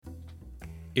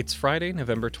It's Friday,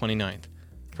 November 29th.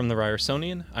 From the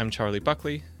Ryersonian, I'm Charlie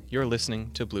Buckley. You're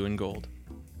listening to Blue and Gold.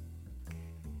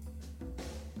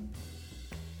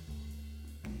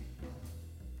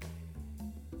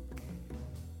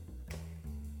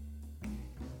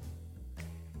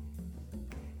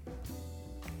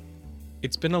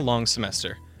 It's been a long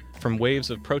semester, from waves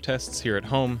of protests here at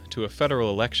home to a federal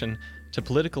election to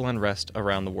political unrest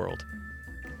around the world.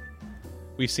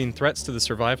 We've seen threats to the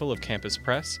survival of campus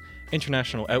press,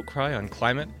 international outcry on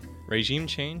climate, regime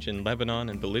change in Lebanon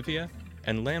and Bolivia,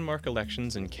 and landmark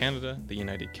elections in Canada, the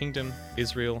United Kingdom,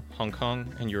 Israel, Hong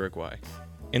Kong, and Uruguay.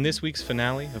 In this week's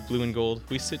finale of Blue and Gold,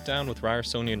 we sit down with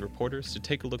Ryersonian reporters to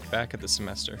take a look back at the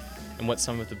semester and what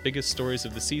some of the biggest stories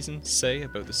of the season say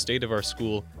about the state of our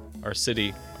school, our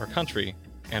city, our country,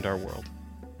 and our world.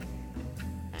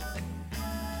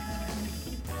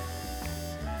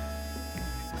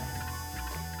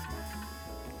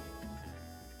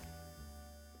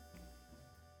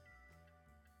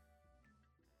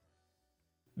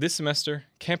 This semester,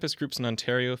 campus groups in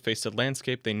Ontario faced a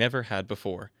landscape they never had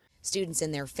before. Students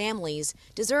and their families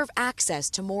deserve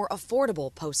access to more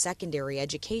affordable post-secondary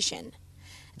education.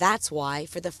 That's why,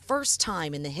 for the first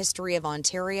time in the history of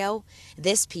Ontario,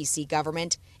 this PC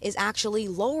government is actually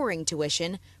lowering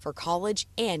tuition for college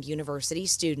and university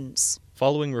students.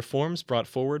 Following reforms brought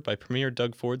forward by Premier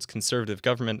Doug Ford's Conservative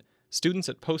government, students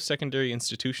at post-secondary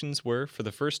institutions were, for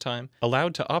the first time,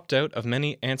 allowed to opt out of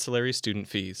many ancillary student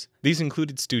fees. These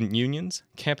included student unions,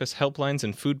 campus helplines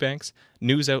and food banks,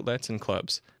 news outlets and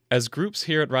clubs. As groups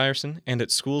here at Ryerson and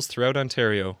at schools throughout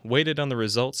Ontario waited on the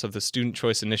results of the Student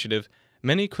Choice Initiative,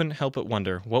 many couldn't help but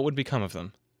wonder what would become of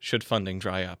them should funding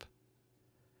dry up.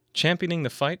 Championing the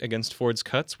fight against Ford's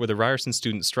cuts were the Ryerson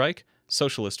Student Strike,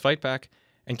 Socialist Fightback,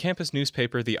 and campus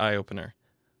newspaper The Eye Opener.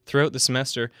 Throughout the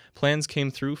semester, plans came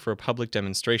through for a public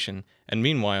demonstration, and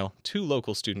meanwhile, two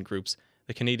local student groups,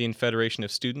 the Canadian Federation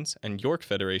of Students and York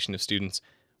Federation of Students,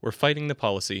 were fighting the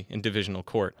policy in divisional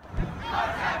court.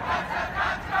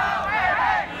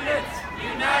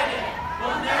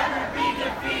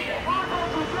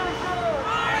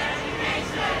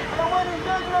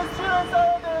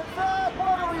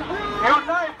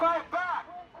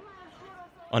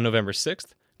 On November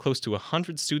 6th, close to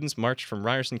 100 students marched from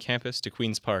Ryerson campus to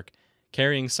Queen's Park,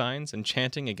 carrying signs and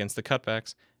chanting against the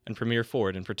cutbacks and Premier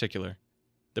Ford in particular.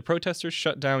 The protesters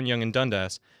shut down Yonge and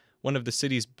Dundas, one of the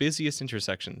city's busiest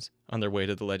intersections, on their way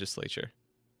to the legislature.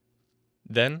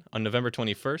 Then, on November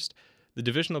 21st, the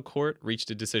Divisional Court reached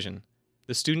a decision.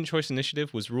 The Student Choice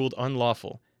Initiative was ruled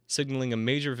unlawful, signaling a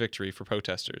major victory for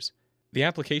protesters. The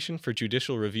application for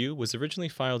judicial review was originally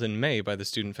filed in May by the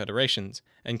student federations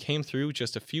and came through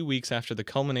just a few weeks after the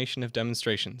culmination of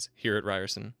demonstrations here at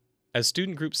Ryerson. As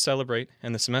student groups celebrate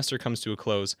and the semester comes to a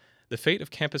close, the fate of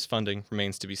campus funding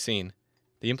remains to be seen.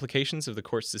 The implications of the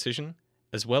court's decision,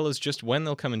 as well as just when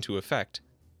they'll come into effect,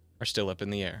 are still up in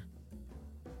the air.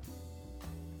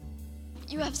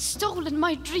 You have stolen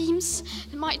my dreams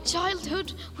and my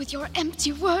childhood with your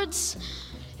empty words,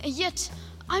 and yet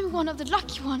I'm one of the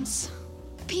lucky ones.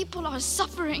 People are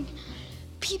suffering.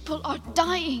 People are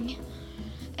dying.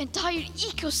 Entire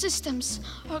ecosystems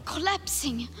are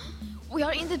collapsing. We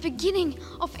are in the beginning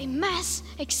of a mass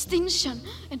extinction,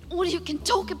 and all you can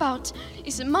talk about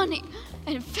is money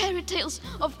and fairy tales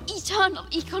of eternal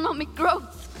economic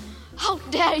growth. How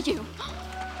dare you!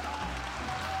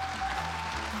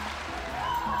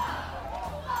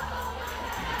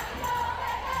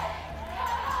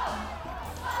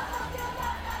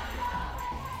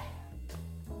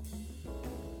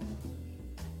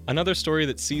 Another story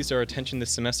that seized our attention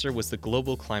this semester was the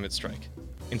global climate strike.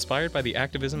 Inspired by the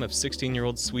activism of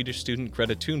 16-year-old Swedish student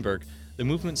Greta Thunberg, the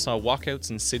movement saw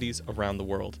walkouts in cities around the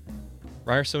world.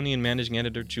 Ryersonian managing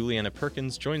editor Juliana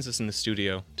Perkins joins us in the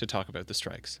studio to talk about the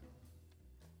strikes.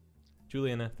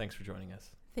 Juliana, thanks for joining us.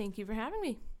 Thank you for having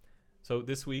me. So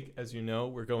this week, as you know,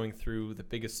 we're going through the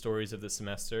biggest stories of the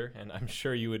semester, and I'm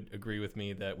sure you would agree with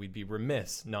me that we'd be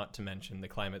remiss not to mention the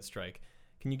climate strike.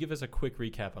 Can you give us a quick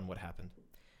recap on what happened?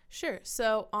 Sure.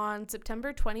 So on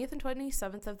September 20th and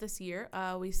 27th of this year,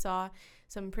 we saw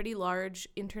some pretty large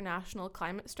international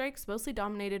climate strikes, mostly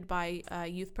dominated by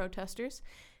youth protesters.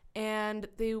 And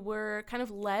they were kind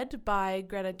of led by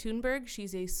Greta Thunberg.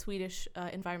 She's a Swedish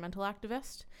environmental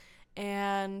activist.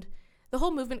 And the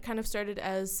whole movement kind of started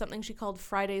as something she called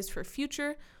Fridays for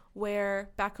Future, where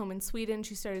back home in Sweden,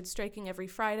 she started striking every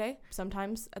Friday,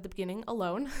 sometimes at the beginning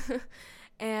alone.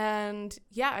 And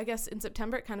yeah, I guess in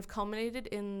September it kind of culminated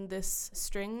in this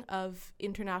string of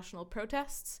international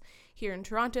protests. Here in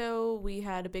Toronto, we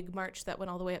had a big march that went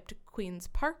all the way up to Queen's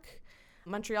Park.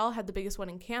 Montreal had the biggest one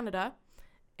in Canada,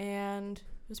 and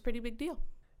it was a pretty big deal.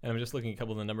 And I'm just looking at a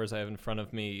couple of the numbers I have in front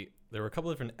of me. There were a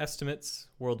couple of different estimates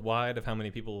worldwide of how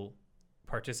many people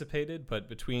participated, but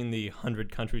between the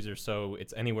 100 countries or so,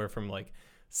 it's anywhere from like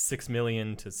 6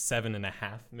 million to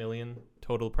 7.5 million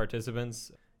total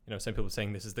participants. You know, some people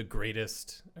saying this is the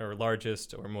greatest or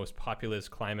largest or most populous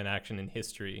climate action in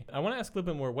history. I want to ask a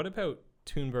little bit more, what about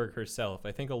Thunberg herself?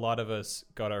 I think a lot of us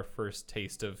got our first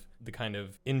taste of the kind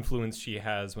of influence she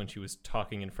has when she was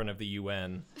talking in front of the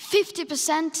UN.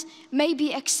 50% may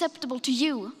be acceptable to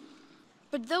you,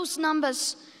 but those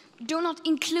numbers do not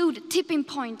include tipping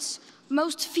points,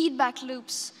 most feedback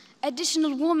loops,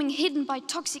 additional warming hidden by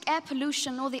toxic air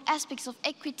pollution, or the aspects of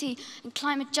equity and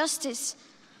climate justice.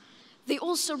 They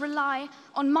also rely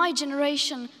on my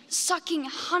generation sucking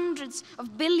hundreds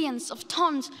of billions of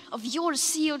tons of your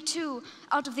CO2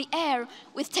 out of the air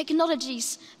with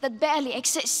technologies that barely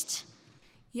exist.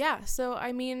 Yeah, so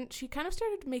I mean, she kind of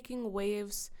started making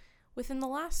waves within the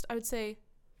last, I would say,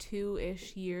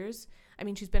 2-ish years. I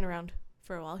mean, she's been around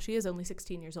for a while. She is only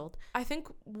 16 years old. I think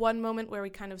one moment where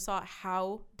we kind of saw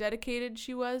how dedicated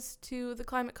she was to the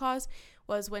climate cause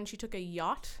was when she took a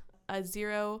yacht, a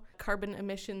zero carbon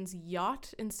emissions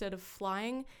yacht, instead of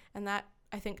flying. And that,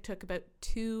 I think, took about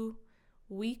 2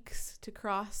 weeks to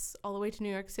cross all the way to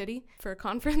New York City for a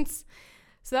conference.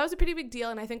 So that was a pretty big deal.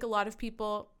 And I think a lot of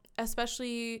people,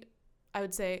 especially, I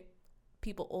would say,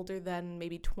 people older than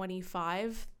maybe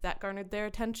 25, that garnered their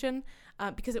attention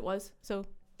because it was so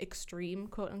extreme,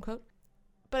 quote unquote.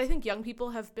 But I think young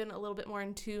people have been a little bit more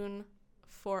in tune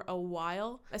for a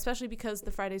while, especially because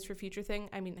the Fridays for Future thing,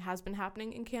 I mean, has been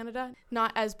happening in Canada.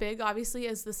 Not as big, obviously,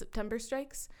 as the September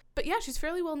strikes. But yeah, she's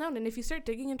fairly well known. And if you start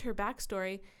digging into her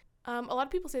backstory, a lot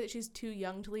of people say that she's too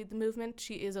young to lead the movement.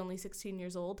 She is only 16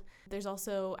 years old. There's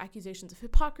also accusations of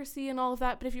hypocrisy and all of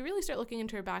that. But if you really start looking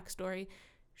into her backstory,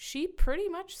 she pretty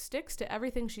much sticks to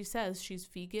everything she says. She's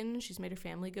vegan. She's made her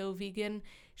family go vegan.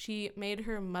 She made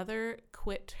her mother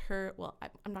quit her, well,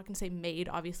 I'm not going to say made.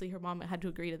 Obviously, her mom had to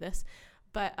agree to this.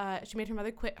 But she made her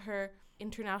mother quit her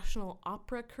international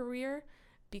opera career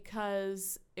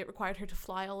because it required her to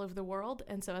fly all over the world.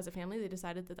 And so as a family, they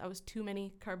decided that that was too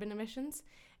many carbon emissions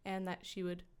and that she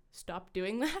would stop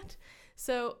doing that.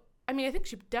 So, I mean, I think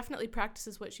she definitely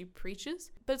practices what she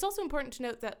preaches. But it's also important to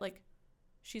note that, like,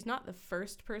 she's not the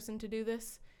first person to do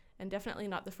this, and definitely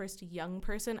not the first young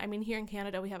person. I mean, here in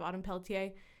Canada, we have Autumn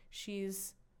Pelletier.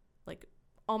 She's, like,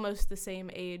 almost the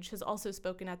same age, has also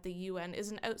spoken at the UN,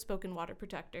 is an outspoken water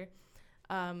protector,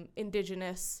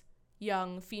 Indigenous,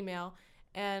 young, female.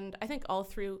 And I think all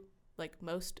through, like,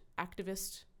 most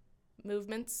activist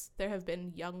movements, there have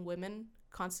been young women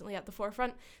constantly at the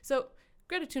forefront. So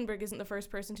Greta Thunberg isn't the first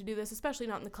person to do this, especially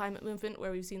not in the climate movement,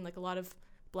 where we've seen, like, a lot of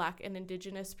Black and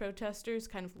Indigenous protesters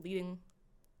kind of leading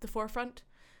the forefront.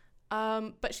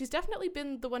 But she's definitely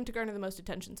been the one to garner the most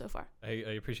attention so far.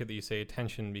 I appreciate that you say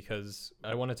attention, because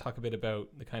I want to talk a bit about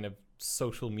the kind of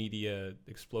social media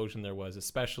explosion there was,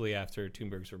 especially after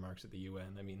Thunberg's remarks at the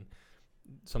UN. I mean,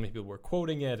 so many people were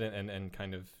quoting it and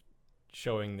kind of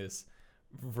showing this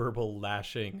verbal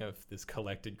lashing of this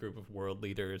collected group of world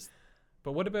leaders.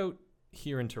 But what about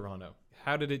here in Toronto?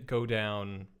 How did it go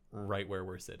down right where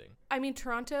we're sitting? I mean,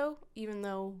 Toronto, even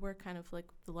though we're kind of like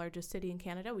the largest city in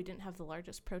Canada, we didn't have the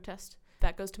largest protest.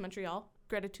 That goes to Montreal.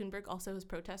 Greta Thunberg also has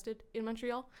protested in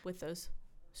Montreal with those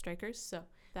strikers. So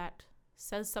that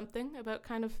says something about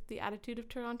kind of the attitude of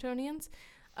Torontonians.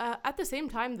 At the same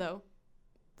time, though,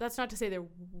 that's not to say there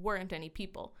weren't any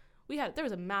people. There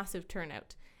was a massive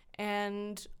turnout,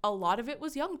 and a lot of it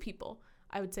was young people.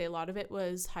 I would say a lot of it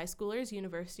was high schoolers,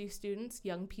 university students,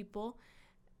 young people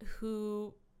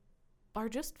who are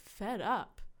just fed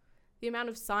up. The amount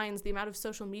of signs, the amount of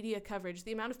social media coverage,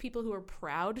 the amount of people who are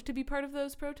proud to be part of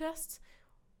those protests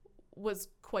was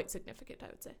quite significant, I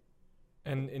would say.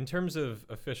 And in terms of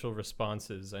official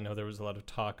responses, I know there was a lot of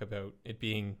talk about it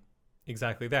being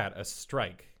exactly that, a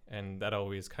strike. And that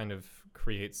always kind of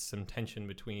creates some tension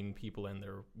between people and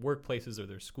their workplaces or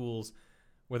their schools.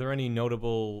 Were there any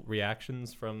notable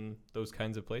reactions from those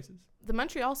kinds of places? The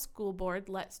Montreal School Board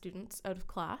let students out of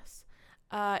class.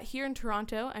 Here in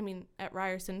Toronto, I mean, at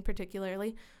Ryerson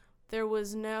particularly, there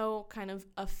was no kind of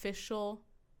official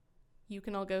you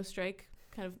can all go strike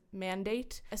kind of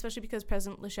mandate, especially because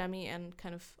President Leshemi and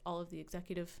kind of all of the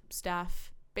executive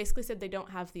staff basically said they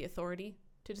don't have the authority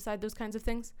to decide those kinds of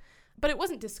things. But it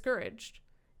wasn't discouraged.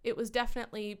 It was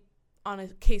definitely on a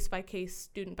case-by-case,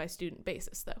 student-by-student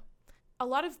basis, though. A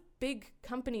lot of big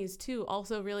companies, too,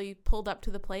 also really pulled up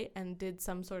to the plate and did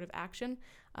some sort of action.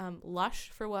 Lush,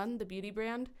 for one, the beauty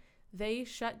brand, they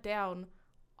shut down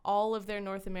all of their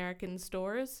North American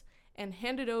stores and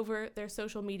handed over their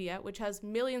social media, which has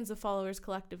millions of followers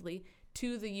collectively,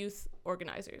 to the youth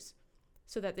organizers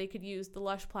so that they could use the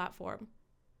Lush platform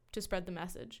to spread the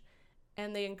message.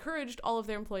 And they encouraged all of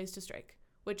their employees to strike,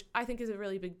 which I think is a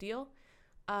really big deal.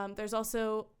 There's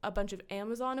also a bunch of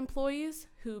Amazon employees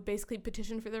who basically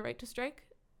petitioned for their right to strike,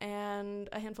 and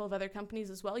a handful of other companies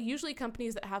as well, usually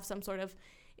companies that have some sort of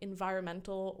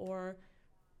environmental or,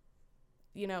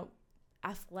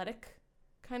 athletic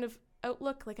kind of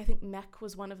outlook. Like I think Mech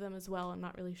was one of them as well. I'm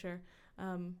not really sure.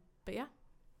 But yeah.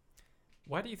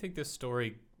 Why do you think this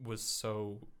story was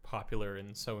so popular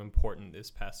and so important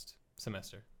this past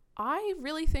semester? I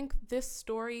really think this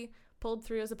story pulled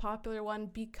through as a popular one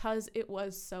because it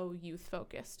was so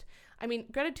youth-focused. I mean,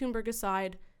 Greta Thunberg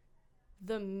aside,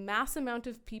 the mass amount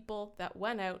of people that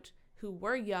went out who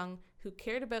were young, who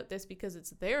cared about this because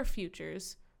it's their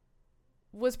futures,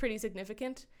 was pretty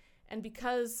significant. And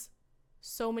because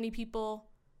so many people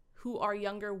who are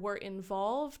younger were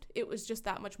involved, it was just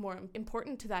that much more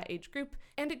important to that age group.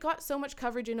 And it got so much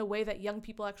coverage in a way that young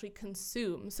people actually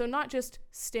consume. So not just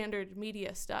standard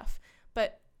media stuff,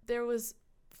 but there was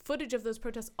footage of those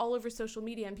protests all over social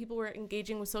media, and people were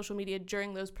engaging with social media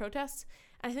during those protests.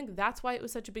 And I think that's why it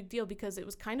was such a big deal, because it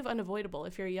was kind of unavoidable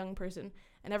if you're a young person,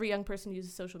 and every young person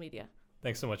uses social media.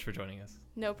 Thanks so much for joining us.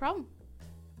 No problem.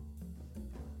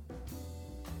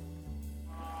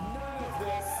 None of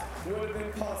this would have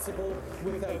been possible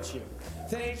without you.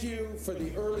 Thank you for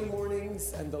the early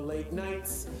mornings and the late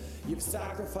nights. You've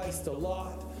sacrificed a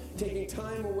lot, taking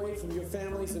time away from your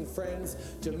families and friends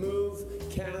to move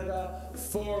Canada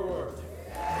forward.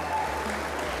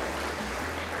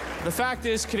 The fact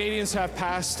is, Canadians have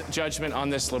passed judgment on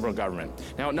this Liberal government.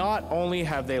 Now, not only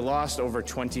have they lost over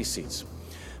 20 seats,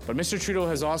 but Mr. Trudeau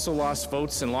has also lost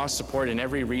votes and lost support in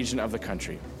every region of the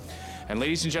country. And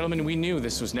ladies and gentlemen, we knew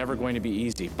this was never going to be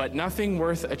easy, but nothing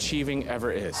worth achieving ever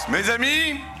is. Mes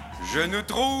amis, je nous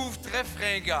trouve très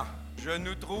fringants. Je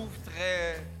nous trouve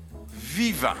très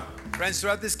vivants. Friends,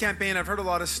 throughout this campaign, I've heard a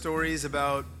lot of stories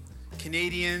about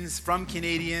Canadians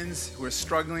who are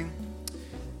struggling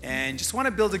and just want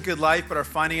to build a good life, but are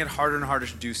finding it harder and harder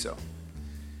to do so.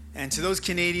 And to those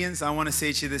Canadians, I want to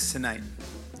say to you this tonight.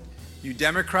 You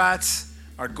Democrats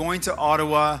are going to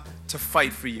Ottawa to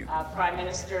fight for you. Prime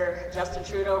Minister Justin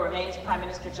Trudeau remains Prime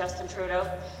Minister Justin Trudeau.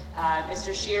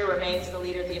 Mr. Scheer remains the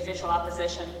leader of the official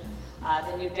opposition.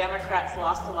 The New Democrats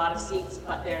lost a lot of seats,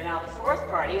 but they're now the fourth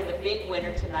party. The big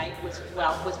winner tonight was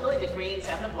really the Greens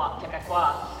and the Bloc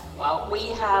Québécois. Well, we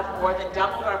have more than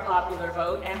doubled our popular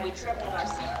vote, and we tripled our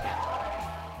seat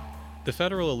count. The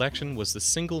federal election was the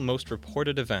single most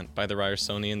reported event by the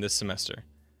Ryersonian this semester.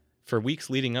 For weeks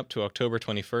leading up to October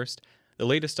 21st, the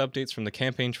latest updates from the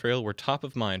campaign trail were top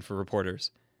of mind for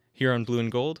reporters. Here on Blue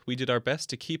and Gold, we did our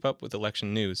best to keep up with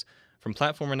election news, from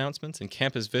platform announcements and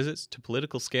campus visits to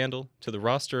political scandal to the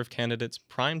roster of candidates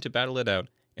primed to battle it out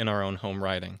in our own home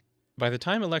riding. By the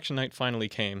time election night finally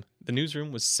came, the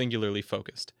newsroom was singularly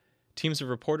focused. Teams of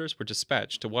reporters were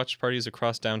dispatched to watch parties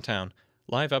across downtown.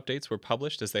 Live updates were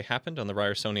published as they happened on the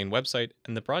Ryersonian website,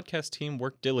 and the broadcast team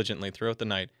worked diligently throughout the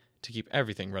night to keep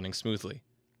everything running smoothly.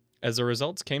 As the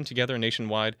results came together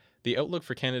nationwide, the outlook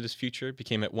for Canada's future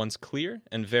became at once clear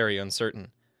and very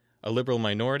uncertain. A Liberal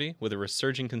minority with a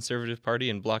resurging Conservative Party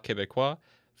in Bloc Québécois,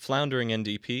 floundering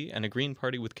NDP, and a Green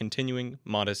Party with continuing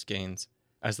modest gains.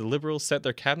 As the Liberals set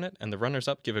their cabinet and the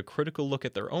runners-up give a critical look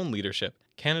at their own leadership,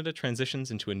 Canada transitions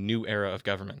into a new era of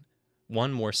government,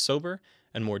 one more sober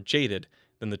and more jaded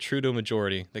than the Trudeau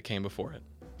majority that came before it.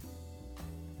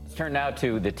 Let's turn now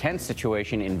to the tense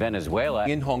situation in Venezuela,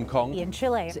 in Hong Kong, in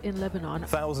Chile, in Lebanon.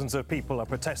 Thousands of people are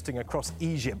protesting across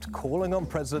Egypt, calling on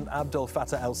President Abdel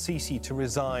Fattah el-Sisi to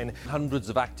resign. Hundreds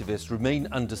of activists remain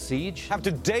under siege.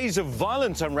 After days of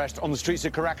violent unrest on the streets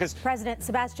of Caracas, President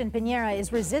Sebastián Piñera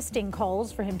is resisting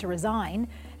calls for him to resign.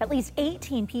 At least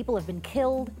 18 people have been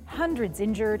killed, hundreds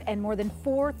injured, and more than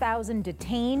 4,000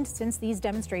 detained since these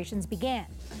demonstrations began.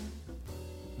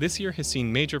 This year has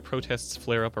seen major protests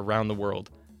flare up around the world,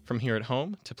 from here at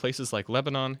home to places like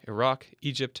Lebanon, Iraq,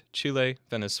 Egypt, Chile,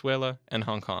 Venezuela, and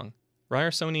Hong Kong.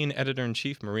 Ryersonian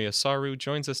Editor-in-Chief Maria Saru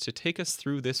joins us to take us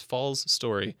through this fall's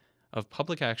story of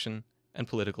public action and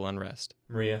political unrest.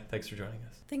 Maria, thanks for joining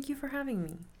us. Thank you for having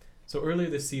me. So earlier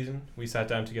this season, we sat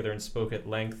down together and spoke at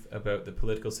length about the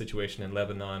political situation in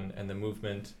Lebanon and the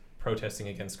movement protesting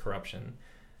against corruption.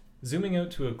 Zooming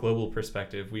out to a global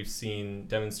perspective, we've seen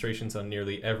demonstrations on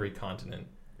nearly every continent.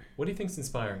 What do you think is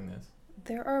inspiring this?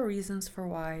 There are reasons for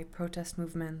why protest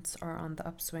movements are on the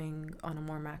upswing on a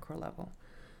more macro level.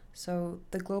 So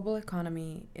the global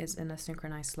economy is in a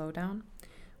synchronized slowdown,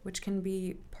 which can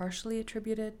be partially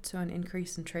attributed to an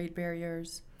increase in trade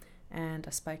barriers, and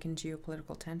a spike in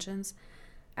geopolitical tensions.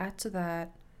 Add to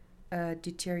that a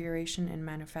deterioration in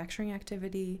manufacturing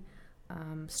activity,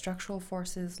 structural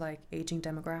forces like aging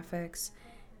demographics,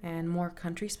 and more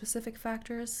country-specific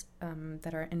factors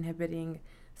that are inhibiting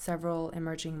several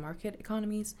emerging market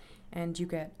economies, and you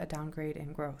get a downgrade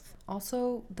in growth.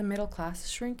 Also, the middle class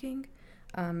is shrinking.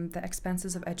 The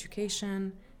expenses of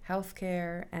education,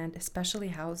 healthcare, and especially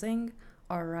housing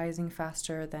are rising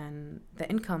faster than the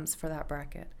incomes for that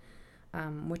bracket,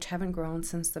 which haven't grown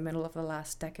since the middle of the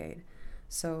last decade.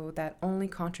 So that only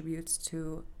contributes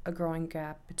to a growing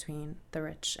gap between the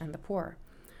rich and the poor.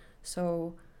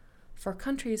 So for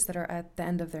countries that are at the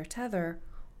end of their tether,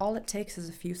 all it takes is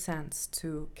a few cents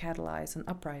to catalyze an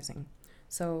uprising.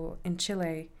 So in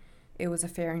Chile, it was a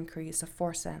fare increase of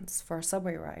 4 cents for a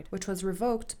subway ride, which was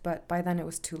revoked, but by then it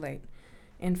was too late.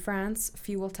 In France,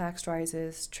 fuel tax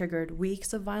rises triggered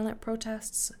weeks of violent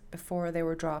protests before they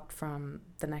were dropped from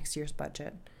the next year's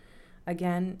budget.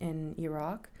 Again, in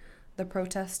Iraq, the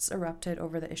protests erupted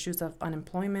over the issues of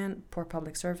unemployment, poor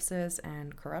public services,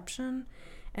 and corruption.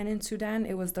 And in Sudan,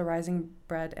 it was the rising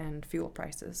bread and fuel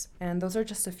prices. And those are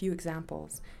just a few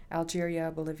examples. Algeria,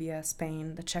 Bolivia,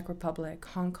 Spain, the Czech Republic,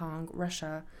 Hong Kong,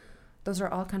 Russia, those are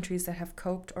all countries that have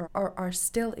coped or are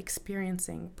still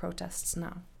experiencing protests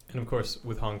now. And of course,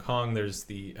 with Hong Kong, there's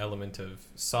the element of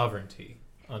sovereignty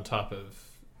on top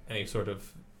of any sort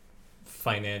of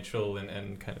financial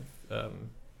and kind of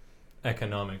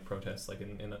economic protests, like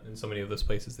in so many of those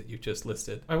places that you've just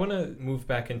listed. I want to move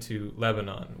back into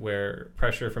Lebanon, where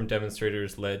pressure from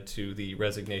demonstrators led to the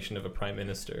resignation of a prime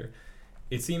minister.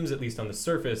 It seems, at least on the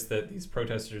surface, that these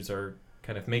protesters are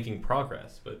kind of making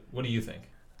progress, but what do you think?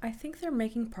 I think they're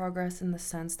making progress in the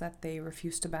sense that they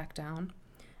refuse to back down,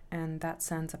 and that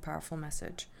sends a powerful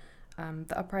message.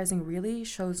 The uprising really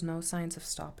shows no signs of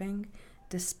stopping,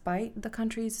 despite the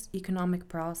country's economic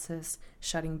paralysis,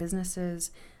 shutting businesses,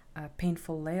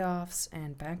 painful layoffs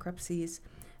and bankruptcies,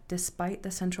 despite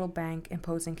the central bank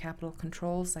imposing capital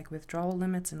controls like withdrawal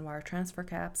limits and wire transfer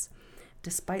caps,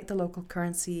 despite the local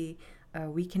currency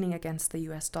weakening against the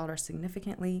US dollar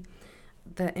significantly.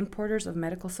 The importers of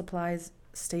medical supplies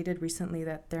stated recently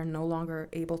that they're no longer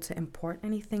able to import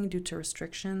anything due to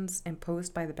restrictions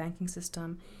imposed by the banking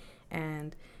system,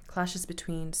 and clashes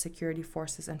between security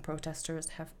forces and protesters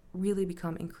have really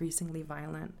become increasingly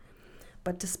violent.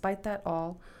 But despite that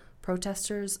all,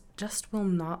 protesters just will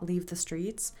not leave the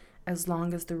streets as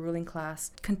long as the ruling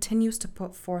class continues to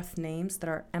put forth names that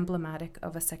are emblematic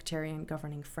of a sectarian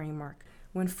governing framework.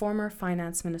 When former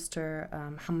Finance Minister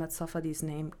Hamad Safadi's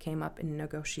name came up in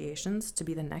negotiations to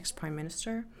be the next prime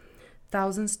minister,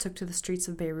 thousands took to the streets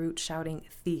of Beirut shouting,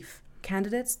 "Thief."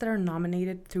 Candidates that are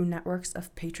nominated through networks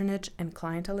of patronage and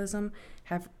clientelism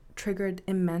have triggered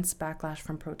immense backlash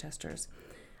from protesters.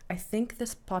 I think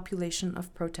this population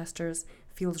of protesters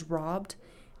feels robbed,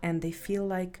 and they feel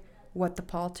like what the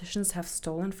politicians have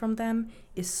stolen from them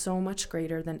is so much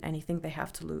greater than anything they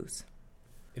have to lose.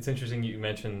 It's interesting you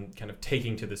mentioned kind of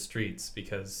taking to the streets,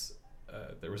 because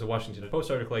there was a Washington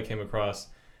Post article I came across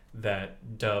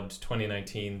that dubbed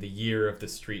 2019 the year of the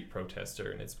street protester,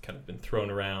 and it's kind of been thrown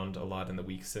around a lot in the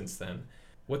weeks since then.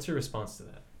 What's your response to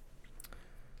that?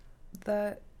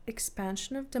 The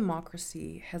expansion of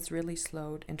democracy has really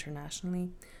slowed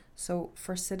internationally. So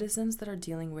for citizens that are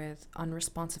dealing with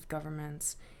unresponsive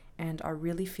governments and are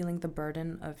really feeling the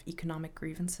burden of economic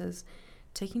grievances,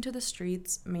 taking to the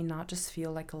streets may not just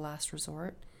feel like a last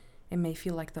resort, it may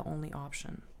feel like the only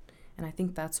option. And I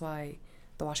think that's why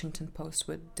the Washington Post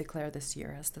would declare this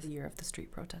year as the year of the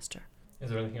street protester. Is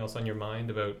there anything else on your mind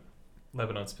about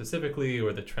Lebanon specifically,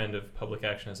 or the trend of public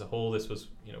action as a whole? This was,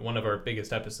 one of our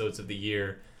biggest episodes of the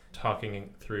year,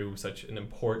 talking through such an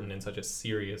important and such a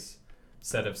serious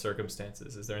set of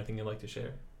circumstances. Is there anything you'd like to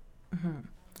share? Mm-hmm.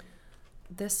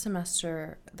 This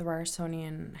semester, the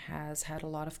Ryersonian has had a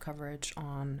lot of coverage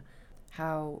on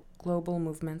how global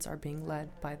movements are being led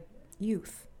by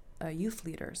youth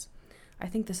leaders. I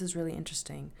think this is really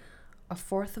interesting. A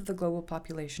fourth of the global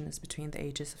population is between the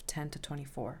ages of 10 to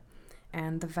 24,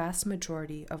 and the vast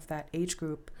majority of that age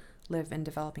group live in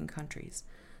developing countries.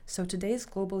 So today's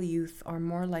global youth are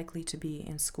more likely to be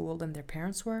in school than their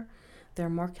parents were. They're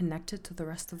more connected to the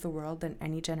rest of the world than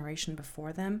any generation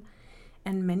before them,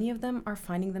 and many of them are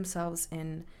finding themselves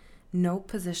in no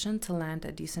position to land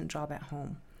a decent job at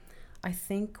home. I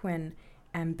think when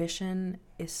ambition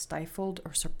is stifled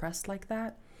or suppressed like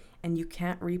that, and you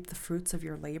can't reap the fruits of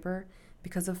your labor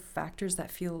because of factors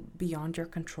that feel beyond your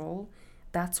control,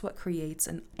 that's what creates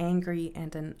an angry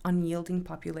and an unyielding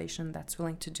population that's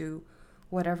willing to do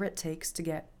whatever it takes to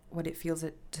get what it feels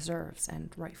it deserves,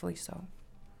 and rightfully so.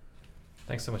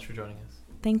 Thanks so much for joining us.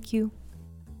 Thank you.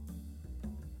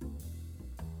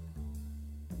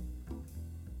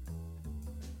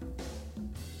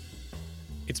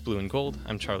 It's Blue and Gold.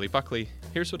 I'm Charlie Buckley.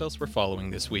 Here's what else we're following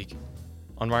this week.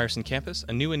 On Ryerson campus,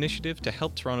 a new initiative to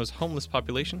help Toronto's homeless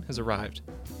population has arrived.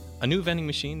 A new vending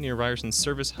machine near Ryerson's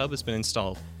service hub has been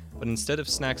installed, but instead of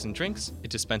snacks and drinks, it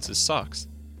dispenses socks.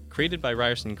 Created by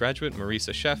Ryerson graduate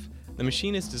Marisa Sheff, the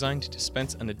machine is designed to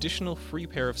dispense an additional free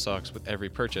pair of socks with every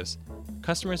purchase.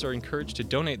 Customers are encouraged to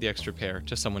donate the extra pair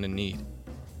to someone in need.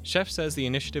 Sheff says the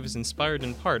initiative is inspired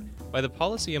in part by the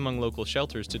policy among local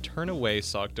shelters to turn away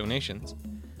sock donations.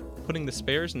 Putting the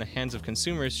spares in the hands of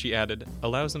consumers, she added,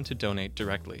 allows them to donate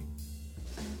directly.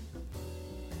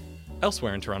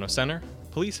 Elsewhere in Toronto Centre,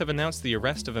 police have announced the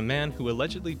arrest of a man who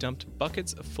allegedly dumped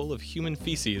buckets full of human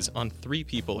feces on 3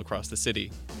 people across the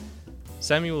city.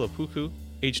 Samuel Opoku,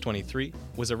 age 23,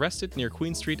 was arrested near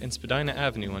Queen Street and Spadina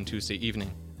Avenue on Tuesday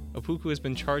evening. Opoku has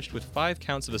been charged with 5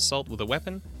 counts of assault with a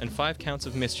weapon and 5 counts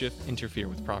of mischief, interfere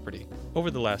with property.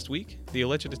 Over the last week, the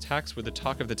alleged attacks were the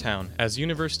talk of the town, as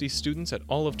university students at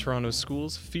all of Toronto's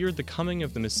schools feared the coming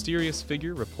of the mysterious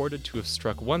figure reported to have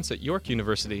struck once at York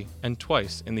University and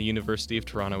twice in the University of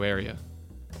Toronto area.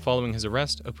 Following his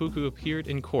arrest, Opoku appeared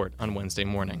in court on Wednesday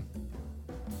morning.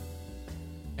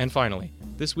 And finally,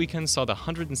 this weekend saw the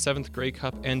 107th Grey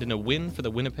Cup end in a win for the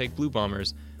Winnipeg Blue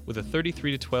Bombers with a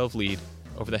 33-12 lead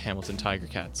over the Hamilton Tiger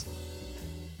Cats.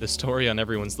 The story on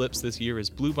everyone's lips this year is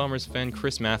Blue Bombers fan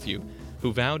Chris Matthew,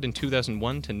 who vowed in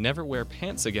 2001 to never wear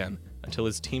pants again until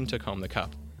his team took home the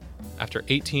cup. After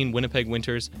 18 Winnipeg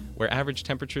winters, where average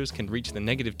temperatures can reach the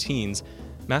negative teens,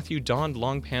 Matthew donned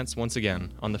long pants once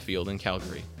again on the field in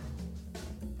Calgary.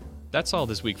 That's all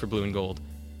this week for Blue and Gold.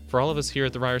 For all of us here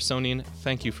at the Ryersonian,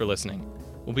 thank you for listening.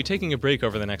 We'll be taking a break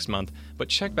over the next month, but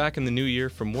check back in the new year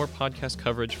for more podcast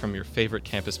coverage from your favorite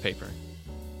campus paper.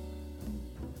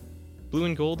 Blue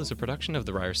and Gold is a production of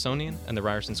the Ryersonian and the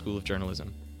Ryerson School of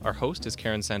Journalism. Our host is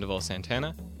Karen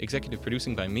Sandoval-Santana, executive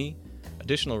producing by me,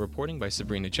 additional reporting by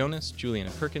Sabrina Jonas,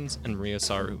 Juliana Perkins, and Maria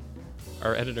Saru.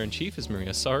 Our editor-in-chief is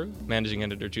Maria Saru, managing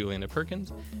editor Juliana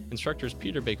Perkins, instructors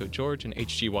Peter Bako-George and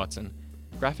H.G. Watson,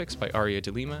 graphics by Aria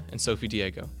de Lima and Sophie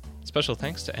Diego. Special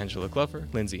thanks to Angela Glover,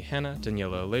 Lindsay Hanna,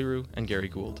 Daniela Oleru, and Gary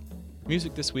Gould.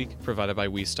 Music this week provided by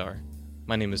We Star.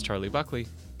 My name is Charlie Buckley.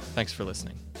 Thanks for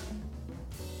listening.